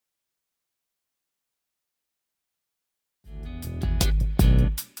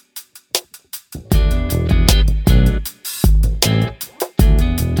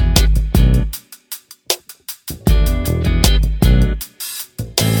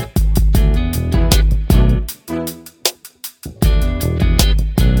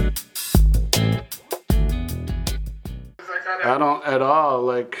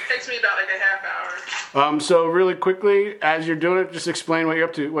Takes me about like a half hour. So really quickly, as you're doing it, just explain what you're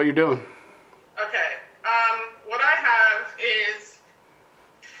up to, what you're doing. Okay. What I have is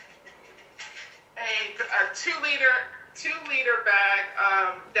a 2 liter bag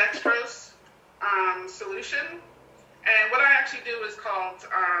of dextrose solution, and what I actually do is called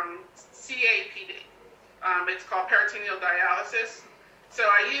CAPD. It's called peritoneal dialysis. So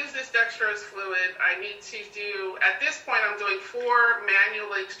I use this dextrose fluid. I need to do, at this point, I'm doing 4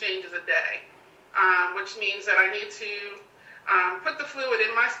 manual exchanges a day, which means that I need to put the fluid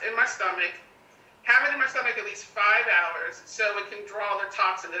in my stomach, have it in my stomach at least 5 hours so it can draw the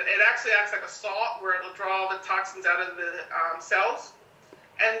toxin. It actually acts like a salt where it'll draw the toxins out of the cells.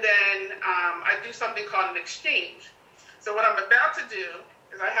 And then I do something called an exchange. So what I'm about to do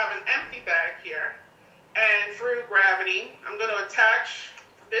is I have an empty bag here, and through gravity, I'm going to attach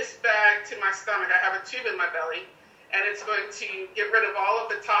this bag to my stomach. I have a tube in my belly, and it's going to get rid of all of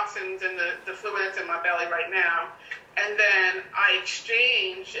the toxins and the fluid that's in my belly right now. And then I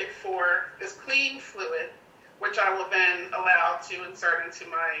exchange it for this clean fluid, which I will then allow to insert into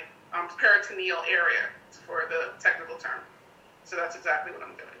my peritoneal area, for the technical term. So that's exactly what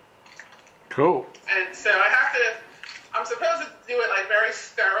I'm doing. Cool. And so I'm supposed to do it like very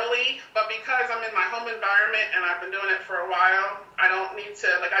sterilely, but because I'm in my home environment and I've been doing it for a while, I don't need to,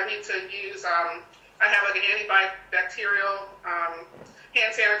 I need to use, I have like an antibacterial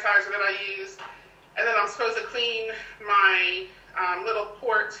hand sanitizer that I use. And then I'm supposed to clean my little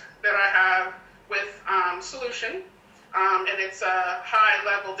port that I have with solution. And it's a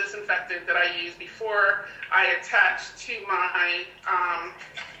high-level disinfectant that I use before I attach to my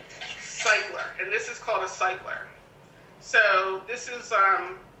cycler. And this is called a cycler. So this is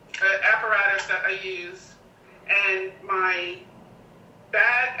an apparatus that I use. And my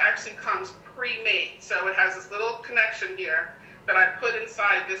bag actually comes pre-made. So it has this little connection here that I put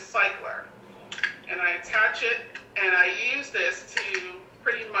inside this cycler. And I attach it, and I use this to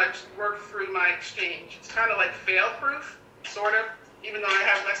pretty much work through my exchange. It's kind of like fail-proof, sort of, even though I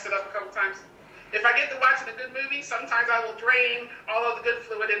have messed it up a couple times. If I get to watching a good movie, sometimes I will drain all of the good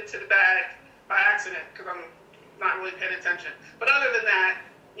fluid into the bag by accident because I'm not really paying attention. But other than that,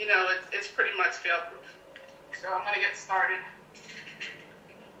 it's pretty much fail-proof. So I'm going to get started.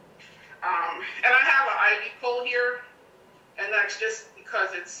 And I have an IV pole here, and that's just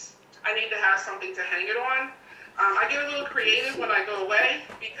because I need to have something to hang it on. I get a little creative when I go away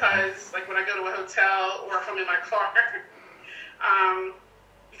because, like when I go to a hotel or if I'm in my car,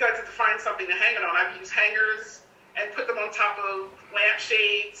 because I have to find something to hang it on. I've used hangers and put them on top of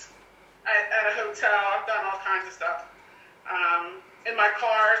lampshades at a hotel. I've done all kinds of stuff. In my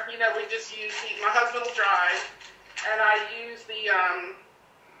car, we just use my husband will drive, and I use the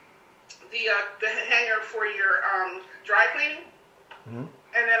hanger for your dry cleaning. Mm-hmm.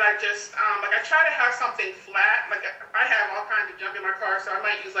 And then I just, I try to have something flat. Like, I have all kinds of junk in my car, so I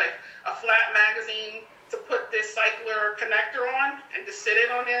might use, like, a flat magazine to put this cycler connector on and just sit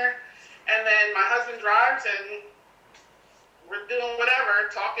it on there. And then my husband drives, and we're doing whatever,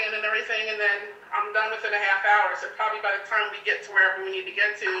 talking and everything, and then I'm done within a half hour. So probably by the time we get to wherever we need to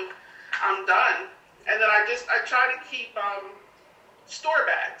get to, I'm done. And then I try to keep store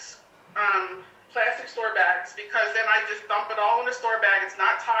bags. Plastic store bags, because then I just dump it all in the store bag. It's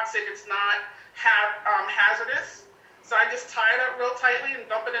not toxic, it's not hazardous. So I just tie it up real tightly and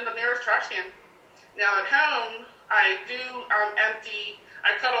dump it in the nearest trash can. Now at home, I do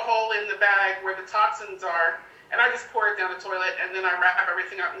I cut a hole in the bag where the toxins are, and I just pour it down the toilet, and then I wrap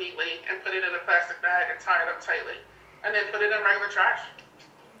everything up neatly and put it in a plastic bag and tie it up tightly, and then put it in regular trash.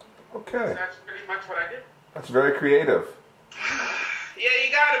 Okay. So that's pretty much what I do. That's very creative. Yeah,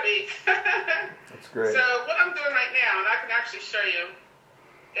 you gotta be. That's great. So what I'm doing right now, and I can actually show you,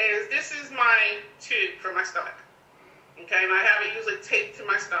 is this is my tube for my stomach. Okay, and I have it usually taped to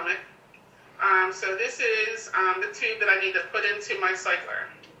my stomach. So this is the tube that I need to put into my cycler.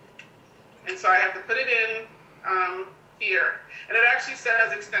 And so I have to put it in here. And it actually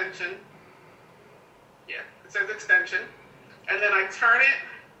says extension. Yeah, it says extension. And then I turn it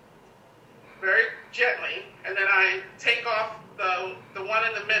very gently, and then I take off the one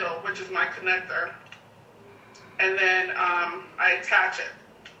in the middle, which is my connector, and then I attach it.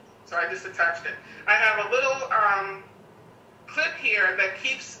 So I just attached it. I have a little clip here that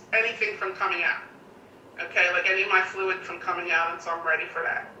keeps anything from coming out. Okay, like any of my fluid from coming out, and so I'm ready for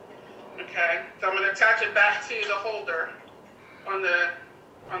that. Okay, so I'm going to attach it back to the holder on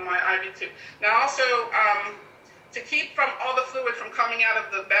my IV tube. Now also, to keep from all the fluid from coming out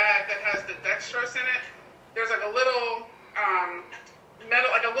of the bag that has the dextrose in it, there's like a little metal,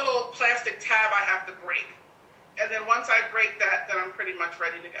 like a little plastic tab I have to break. And then once I break that, then I'm pretty much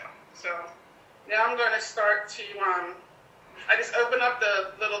ready to go. So now I'm going to start to, I just open up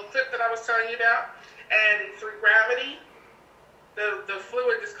the little clip that I was telling you about, and through gravity, the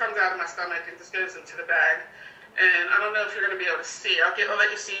fluid just comes out of my stomach and just goes into the bag. And I don't know if you're going to be able to see. I'll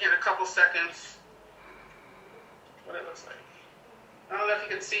let you see in a couple seconds what it looks like. I don't know if you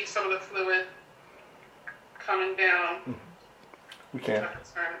can see some of the fluid coming down. We can.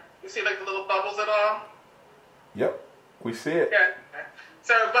 You see like the little bubbles at all? Yep, we see it. Yeah.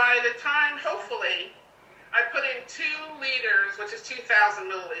 So by the time, hopefully, I put in 2 liters, which is 2,000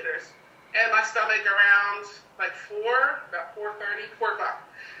 milliliters, and my stomach around like about 4:30, 4 o'clock.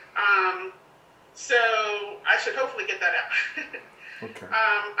 So I should hopefully get that out. Okay.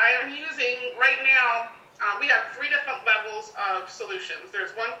 I am using, right now, we have 3 different levels of solutions.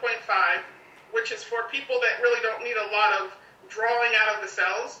 There's 1.5, which is for people that really don't need a lot of drawing out of the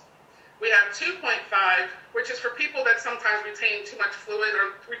cells. We have 2.5, which is for people that sometimes retain too much fluid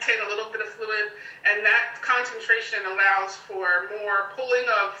or retain a little bit of fluid, and that concentration allows for more pulling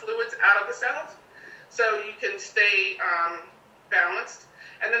of fluids out of the cells, so you can stay balanced.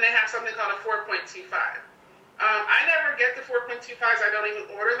 And then they have something called a 4.25. I never get the 4.25s. I don't even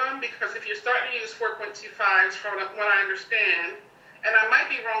order them, because if you're starting to use 4.25s, from what I understand, and I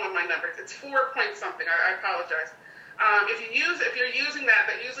might be wrong on my numbers, it's 4 point something. I apologize. If you're using that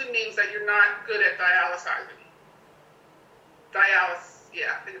usually means that you're not good at dialysizing.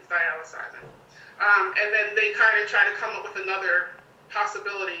 I think it's dialysizing. And then they kind of try to come up with another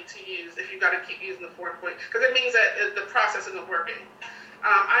possibility to use if you've got to keep using the 4 point, because it means that the process isn't working.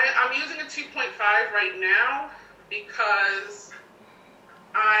 I'm using a 2.5 right now because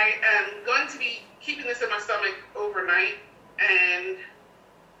I am going to be keeping this in my stomach overnight, and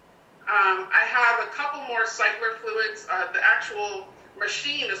I have a couple more cycler fluids. The actual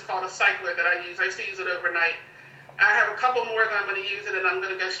machine is called a cycler that I use. I used to use it overnight. I have a couple more that I'm going to use it, and I'm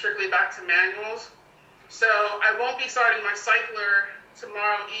going to go strictly back to manuals. So I won't be starting my cycler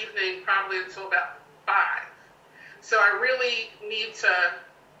tomorrow evening, probably until about 5. So I really need to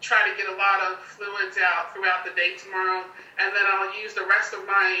try to get a lot of fluids out throughout the day tomorrow, and then I'll use the rest of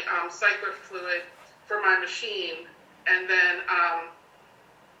my cycler fluid for my machine. And then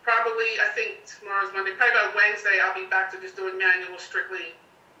probably, I think tomorrow's Monday, probably by Wednesday, I'll be back to just doing manual strictly,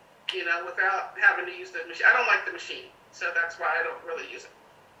 without having to use the machine. I don't like the machine, so that's why I don't really use it.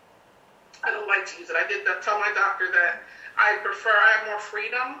 I don't like to use it. I did tell my doctor that I have more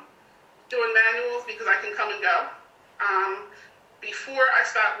freedom doing manuals because I can come and go. Before I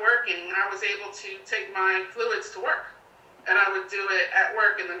stopped working, I was able to take my fluids to work, and I would do it at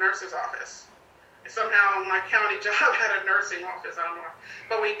work in the nurse's office. Somehow my county job had a nursing office, I don't know,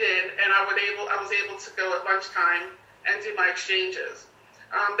 but we did, and I was able to go at lunchtime and do my exchanges.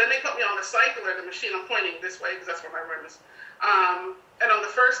 Then they put me on the cycler, the machine. I'm pointing this way because that's where my room is. And on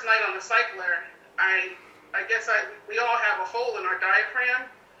the first night on the cycler, I guess we all have a hole in our diaphragm.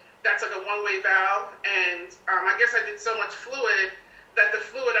 That's like a one-way valve, and I guess I did so much fluid that the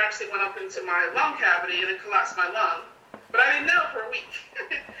fluid actually went up into my lung cavity and it collapsed my lung. But I didn't know for a week.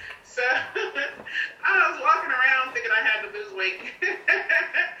 So I was walking around thinking I had to lose weight.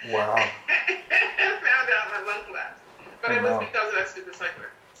 Wow. And found out my lung collapsed. But it was because of that stupid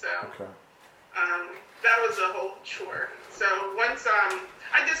cycler. So that was a whole chore. So once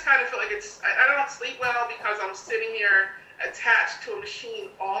I just kind of feel like I don't sleep well because I'm sitting here attached to a machine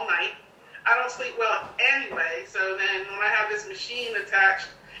all night. I don't sleep well anyway, so then when I have this machine attached,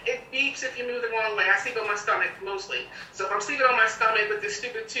 it beeps if you move the wrong way. I sleep on my stomach mostly. So if I'm sleeping on my stomach with this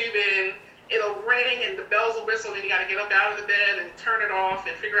stupid tube in, it'll ring and the bells will whistle, and you got to get up out of the bed and turn it off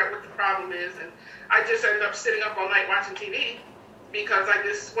and figure out what the problem is. And I just ended up sitting up all night watching TV because I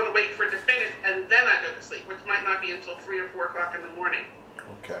just want to wait for it to finish, and then I go to sleep, which might not be until 3 or 4 o'clock in the morning.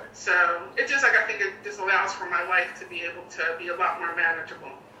 Okay. So it's just like I think it just allows for my life to be able to be a lot more manageable.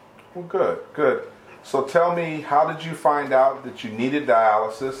 Well, good. So tell me, how did you find out that you needed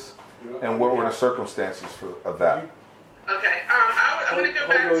dialysis, and what were the circumstances of that? Okay, I'm going to go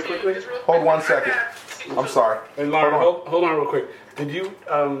back really to quickly. just real quick. Hold 1 second. I'm sorry. And Lauren, hold on real quick. Did you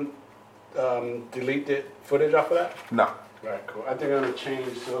delete the footage off of that? No. All right, cool. I think I'm going to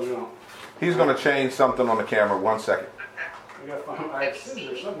change so we don't. He's going to change something on the camera. 1 second. I got to find my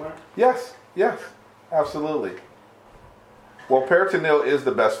scissors somewhere. Yes, absolutely. Well, peritoneal is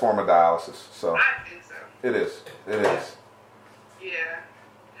the best form of dialysis, so. I think so. It is. Yeah.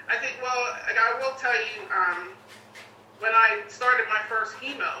 I think, well, I will tell you, when I started my first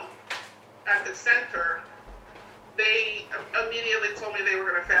hemo at the center, they immediately told me they were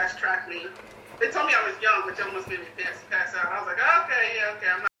going to fast track me. They told me I was young, which almost made me pass out. I was like, okay,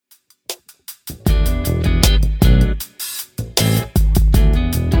 I'm not